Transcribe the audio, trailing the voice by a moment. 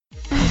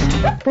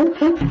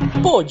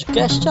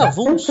Podcast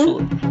Avulso,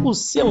 o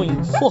seu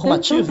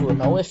informativo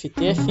na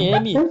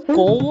UFT-FM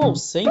com ou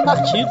sem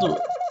partido.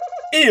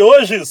 E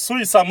hoje Su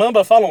e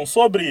Samamba falam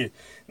sobre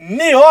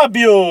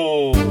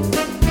Nióbio.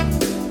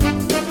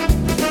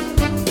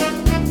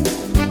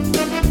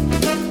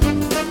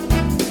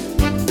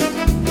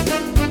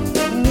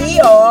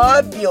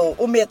 Nióbio,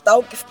 o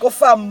metal que ficou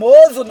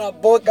famoso na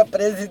boca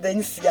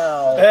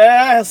presidencial.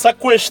 É, essa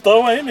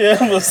questão aí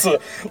mesmo, Su.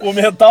 O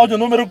metal de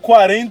número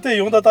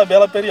 41 da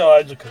tabela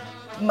periódica.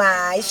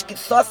 Mas que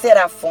só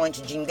será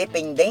fonte de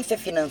independência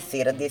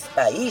financeira desse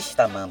país,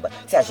 Samamba,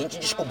 se a gente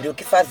descobrir o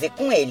que fazer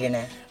com ele,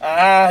 né?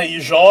 Ah, e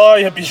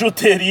joia,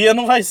 bijuteria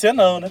não vai ser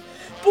não, né?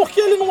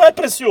 Porque ele não é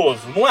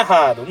precioso, não é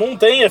raro, não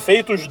tem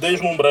efeitos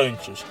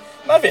deslumbrantes.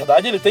 Na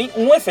verdade, ele tem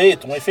um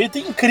efeito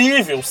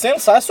incrível,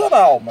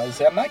 sensacional,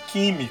 mas é na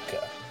química.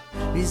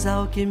 Os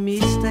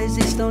alquimistas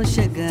estão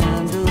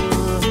chegando.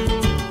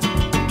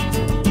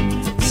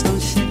 Estão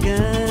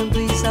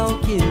chegando os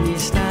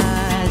alquimistas.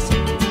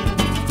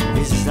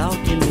 Os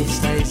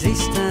alquimistas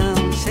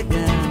estão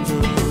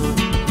chegando.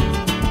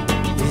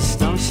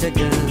 Estão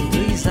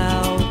chegando os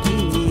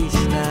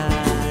alquimistas.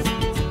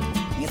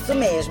 Isso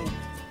mesmo.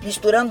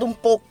 Misturando um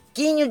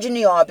pouquinho de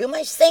nióbio,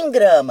 mas 100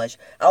 gramas,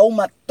 a 1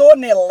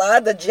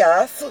 tonelada de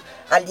aço,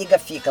 a liga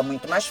fica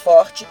muito mais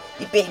forte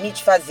e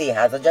permite fazer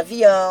asa de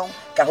avião,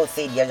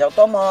 carroceria de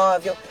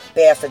automóvel,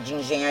 peça de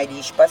engenharia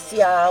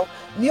espacial,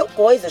 1000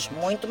 coisas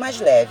muito mais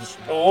leves.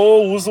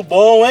 Uso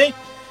bom, hein?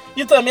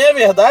 E também é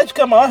verdade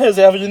que a maior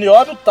reserva de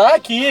nióbio tá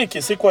aqui,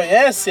 que se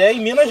conhece é em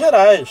Minas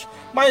Gerais.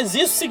 Mas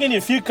isso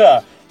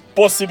significa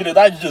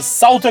possibilidade de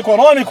salto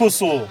econômico,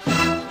 Su?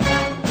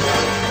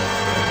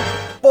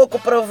 Pouco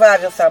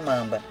provável,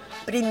 Samamba.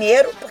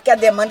 Primeiro, porque a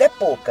demanda é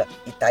pouca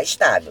e está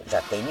estável,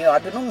 já tem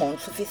nióbio no mundo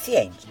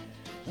suficiente.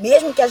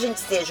 Mesmo que a gente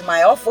seja o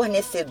maior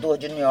fornecedor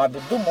de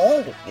nióbio do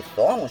mundo, e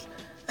somos,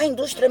 a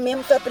indústria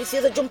mesmo só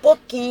precisa de um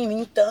pouquinho,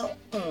 então...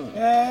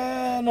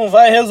 Não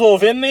vai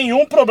resolver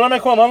nenhum problema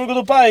econômico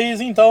do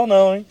país, então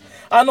não, hein?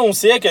 A não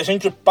ser que a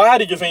gente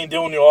pare de vender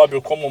o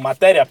nióbio como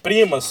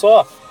matéria-prima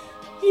só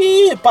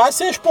e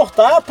passe a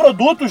exportar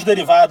produtos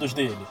derivados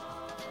dele.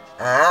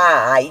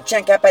 Ah, aí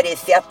tinha que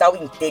aparecer a tal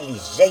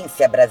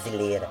inteligência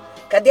brasileira.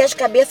 Cadê as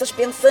cabeças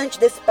pensantes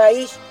desse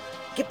país?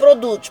 Que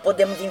produtos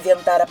podemos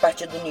inventar a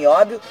partir do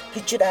nióbio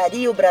que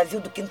tiraria o Brasil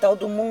do quintal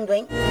do mundo,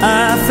 hein?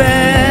 A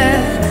fé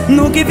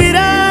no que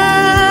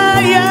virá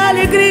e a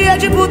alegria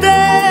de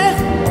poder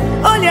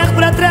olhar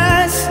pra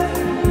trás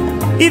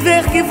e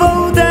ver que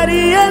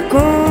voltaria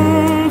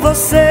com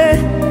você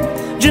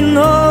de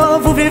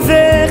novo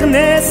viver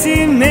nesse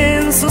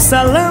imenso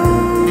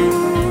salão.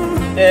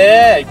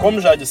 E como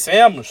já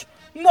dissemos,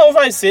 não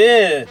vai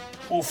ser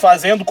o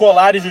fazendo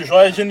colares de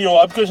joias de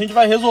nióbio que a gente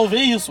vai resolver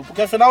isso,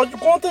 porque afinal de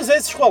contas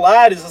esses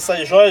colares,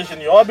 essas joias de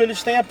nióbio,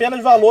 eles têm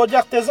apenas valor de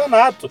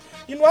artesanato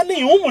e não há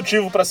nenhum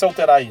motivo para se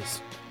alterar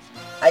isso.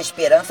 A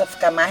esperança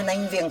fica mais na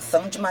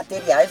invenção de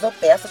materiais ou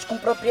peças com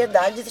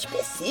propriedades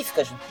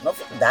específicas,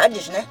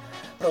 novidades, né?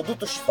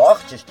 Produtos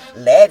fortes,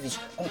 leves,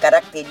 com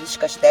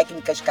características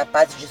técnicas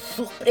capazes de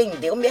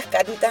surpreender o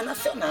mercado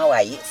internacional.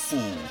 Aí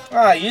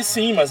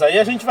sim, mas aí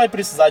a gente vai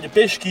precisar de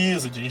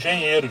pesquisa, de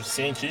engenheiros, de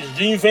cientistas,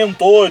 de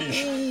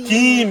inventores,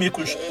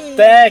 químicos,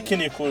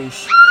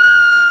 técnicos.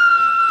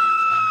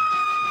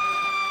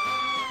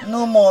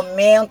 No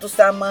momento,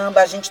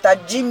 Samamba, a gente está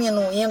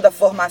diminuindo a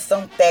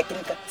formação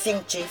técnica,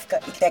 científica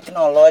e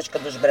tecnológica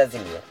dos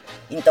brasileiros.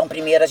 Então,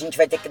 primeiro a gente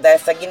vai ter que dar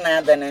essa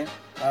guinada, né?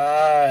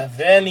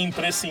 Velha e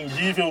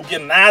imprescindível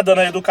guinada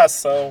na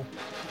educação.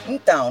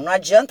 Então, não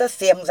adianta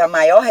sermos a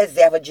maior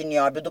reserva de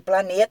nióbio do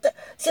planeta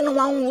se não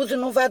há um uso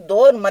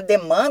inovador, uma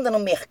demanda no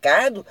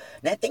mercado,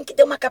 né? Tem que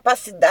ter uma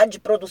capacidade de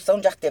produção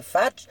de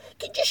artefatos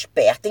que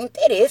despertem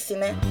interesse,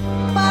 né?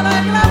 Para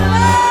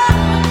gravar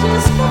um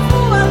disco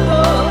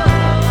voador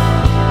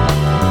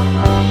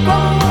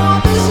como um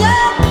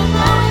objeto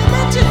não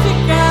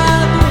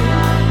identificado.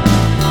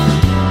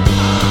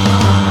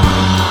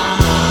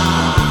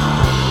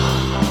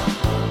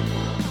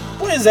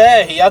 Pois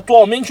é, e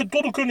atualmente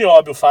tudo que o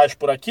nióbio faz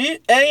por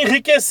aqui é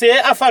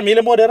enriquecer a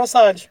família Moreira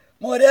Salles.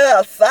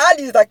 Moreira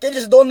Salles,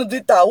 aqueles donos do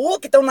Itaú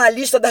que estão na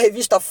lista da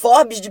revista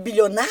Forbes de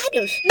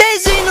bilionários?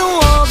 Beijo no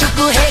ombro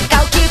pro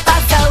recalque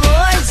passa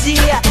hoje.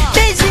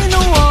 Beijo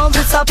no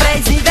ombro só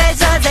pras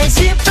invejosas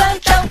de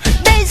plantão.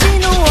 Beijo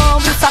no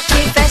ombro só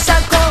quem fecha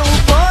com o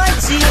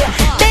bonde.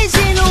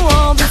 Beijo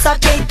no ombro só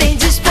quem tem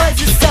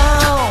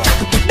disposição.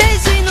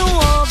 Beijo no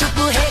ombro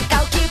pro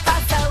recalque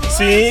passa hoje.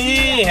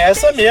 Sim,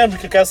 essa mesmo,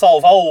 que quer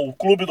salvar o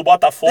clube do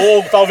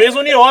Botafogo. Talvez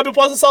o nióbio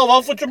possa salvar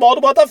o futebol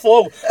do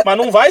Botafogo, mas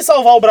não vai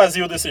salvar o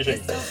Brasil desse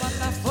jeito. Esse é o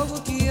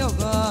Botafogo que eu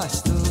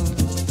gosto.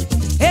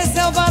 Esse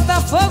é o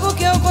Botafogo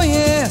que eu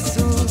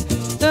conheço.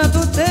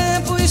 Tanto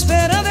tempo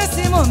esperando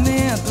esse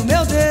momento,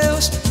 meu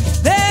Deus.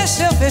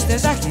 Deixa eu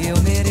festejar que eu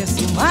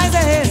mereço, mas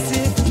é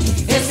esse.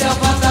 Esse é o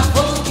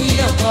Botafogo que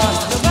eu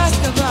gosto.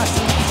 Eu gosto.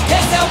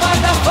 Esse é o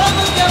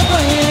Botafogo que eu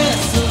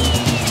conheço.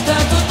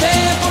 Tanto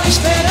tempo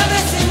esperando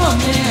esse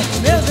momento,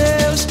 meu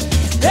Deus.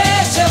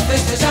 Deixa eu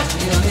festejar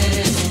que eu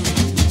mereço.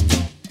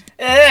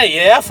 E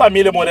é a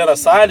família Moreira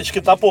Salles que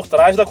está por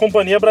trás da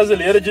Companhia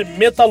Brasileira de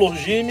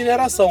Metalurgia e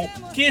Mineração,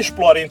 que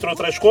explora, entre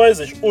outras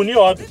coisas, o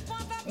nióbio.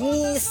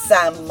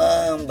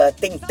 Samamba,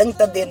 tem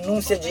tanta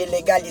denúncia de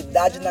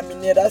ilegalidade na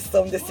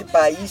mineração desse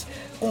país,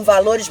 com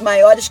valores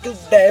maiores que o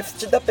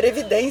déficit da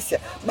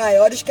Previdência,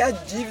 maiores que a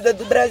dívida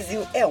do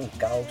Brasil. É um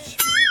caos.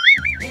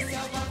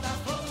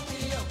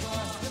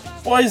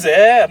 Pois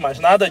é, mas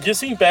nada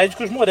disso impede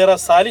que os Moreira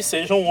Salles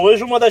sejam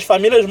hoje uma das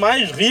famílias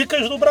mais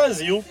ricas do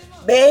Brasil.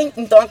 Bem,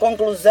 então a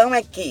conclusão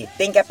é que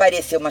tem que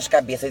aparecer umas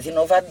cabeças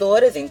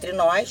inovadoras entre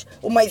nós,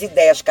 umas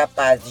ideias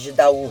capazes de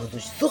dar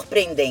usos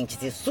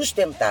surpreendentes e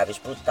sustentáveis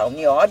para o tal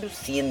nióbio,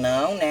 se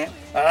não, né?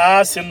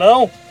 Se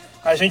não,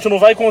 a gente não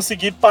vai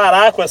conseguir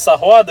parar com essa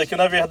roda que,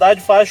 na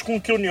verdade, faz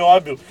com que o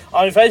nióbio,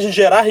 ao invés de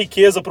gerar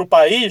riqueza para o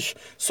país,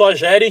 só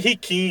gere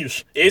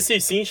riquinhos.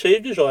 Esses sim,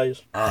 cheios de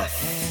joias. É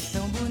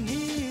tão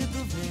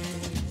bonito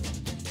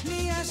ver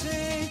minha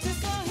gente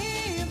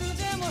sorrindo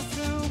de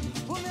emoção.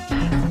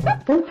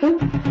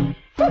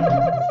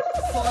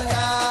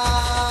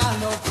 Sonhar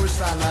não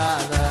custa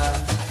nada,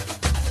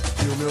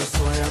 e o meu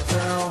sonho é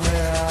tão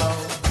real.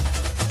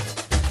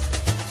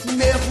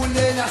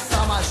 Mergulhei nessa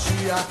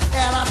magia,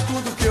 era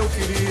tudo que eu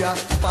queria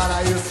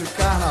para esse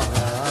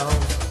carnaval.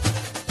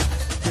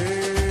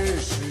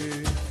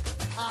 Deixe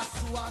a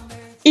sua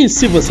mente. E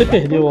se você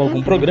perdeu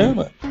algum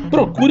programa,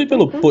 procure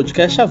pelo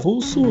Podcast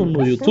Avulso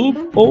no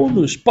YouTube ou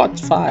no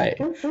Spotify.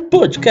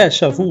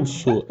 Podcast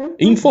Avulso,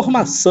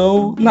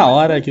 informação na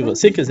hora que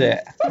você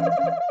quiser.